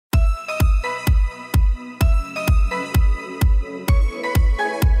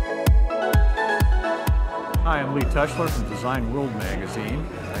I'm Lee Teschler from Design World Magazine.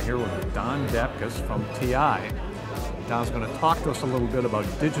 I'm here with Don Dapkus from TI. Don's going to talk to us a little bit about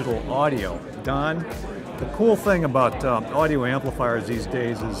digital audio. Don, the cool thing about audio amplifiers these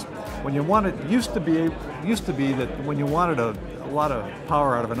days is when you want it, used to be that when you wanted a lot of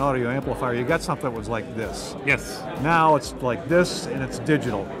power out of an audio amplifier, you got something that was like this. Yes. Now it's like this and it's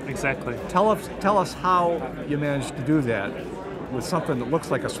digital. Exactly. Tell us how you managed to do that with something that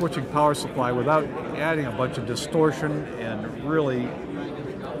looks like a switching power supply without adding a bunch of distortion and really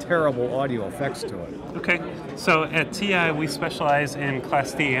terrible audio effects to it. Okay, so at TI we specialize in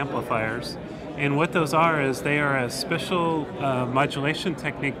Class D amplifiers, and what those are is they are a special modulation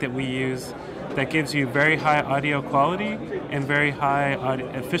technique that we use that gives you very high audio quality and very high audio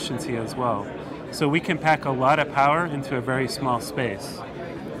efficiency as well. So we can pack a lot of power into a very small space.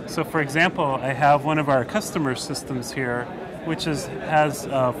 So for example, I have one of our customer systems here which has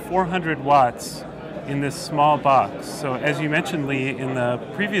 400 watts in this small box. So as you mentioned, Lee, in the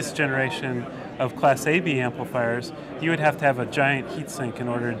previous generation of Class AB amplifiers, you would have to have a giant heatsink in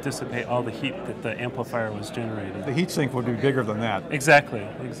order to dissipate all the heat that the amplifier was generating. The heatsink would be bigger than that. Exactly,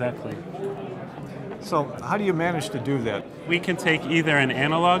 exactly. So how do you manage to do that? We can take either an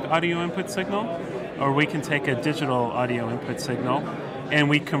analog audio input signal or we can take a digital audio input signal, and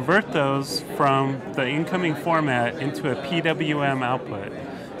we convert those from the incoming format into a PWM output.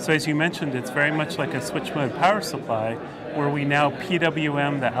 So as you mentioned, it's very much like a switch mode power supply where we now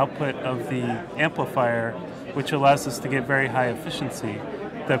PWM the output of the amplifier, which allows us to get very high efficiency.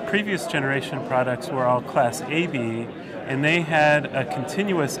 The previous generation products were all Class AB, and they had a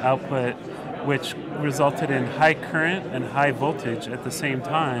continuous output which resulted in high current and high voltage at the same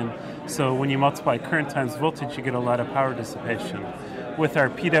time. So when you multiply current times voltage, you get a lot of power dissipation. With our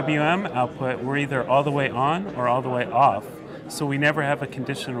PWM output, we're either all the way on or all the way off. So we never have a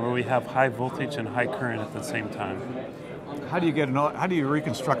condition where we have high voltage and high current at the same time. How do you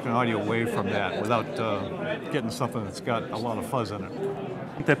reconstruct an audio wave from that without getting something that's got a lot of fuzz in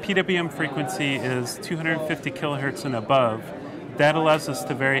it? The PWM frequency is 250 kilohertz and above. That allows us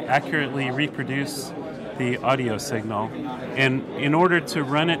to very accurately reproduce the audio signal. And in order to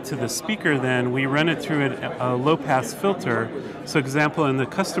run it to the speaker, then we run it through a low-pass filter. So example, in the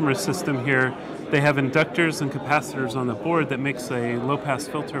customer system here, they have inductors and capacitors on the board that makes a low-pass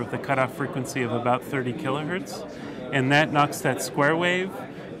filter with a cutoff frequency of about 30 kilohertz. And that knocks that square wave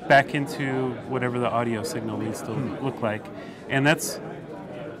back into whatever the audio signal needs to look like. And it's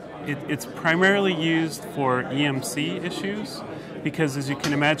primarily used for EMC issues, because as you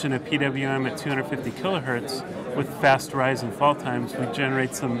can imagine, a PWM at 250 kilohertz with fast rise and fall times would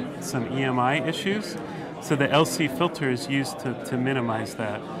generate some EMI issues. So the LC filter is used to minimize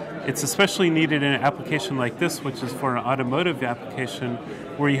that. It's especially needed in an application like this, which is for an automotive application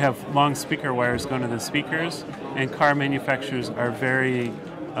where you have long speaker wires going to the speakers, and car manufacturers are very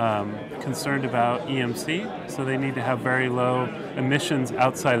concerned about EMC, so they need to have very low emissions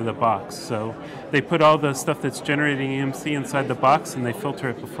outside of the box. So they put all the stuff that's generating EMC inside the box and they filter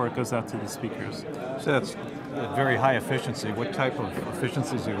it before it goes out to the speakers. So that's very high efficiency. What type of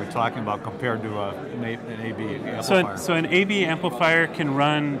efficiencies are we talking about compared to an AB amplifier? So an AB amplifier can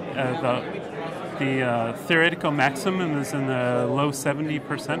run the theoretical maximum is in the low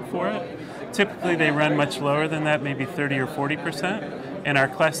 70% for it. Typically they run much lower than that, maybe 30 or 40%. And our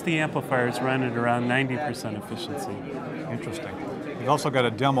Class D amplifiers run at around 90% efficiency. Interesting. You've also got a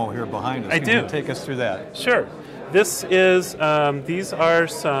demo here behind us. I do. Take us through that. Sure. This is, these are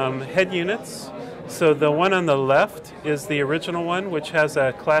some head units. So the one on the left is the original one, which has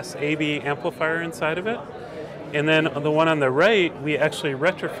a Class AB amplifier inside of it. And then the one on the right, we actually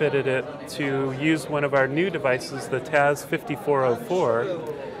retrofitted it to use one of our new devices, the TAS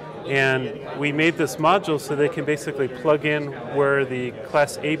 5404. And we made this module so they can basically plug in where the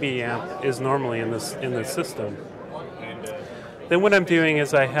Class AB amp is normally in the system. Then what I'm doing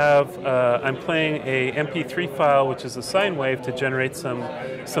is I'm playing a MP3 file, which is a sine wave, to generate some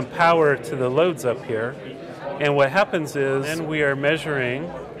power to the loads up here. And what happens is then we are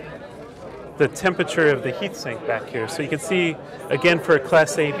measuring the temperature of the heatsink back here. So you can see, again, for a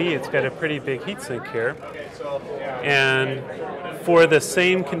Class AB, it's got a pretty big heatsink here. And for the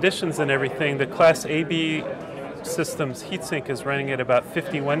same conditions and everything, the Class AB system's heatsink is running at about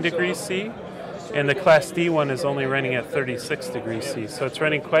 51 degrees C, and the Class D one is only running at 36 degrees C, so it's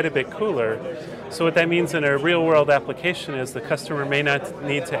running quite a bit cooler. So what that means in a real-world application is the customer may not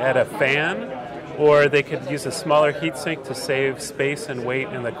need to add a fan, or they could use a smaller heatsink to save space and weight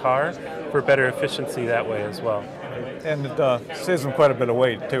in the car for better efficiency that way as well. And it saves them quite a bit of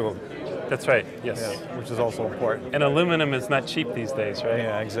weight, too. That's right, yes. Yeah, which is also important. And aluminum is not cheap these days, right?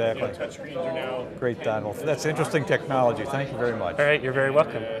 Yeah, exactly. Great, Don. Well, that's interesting technology. Thank you very much. All right, you're very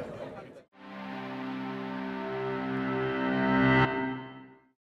welcome.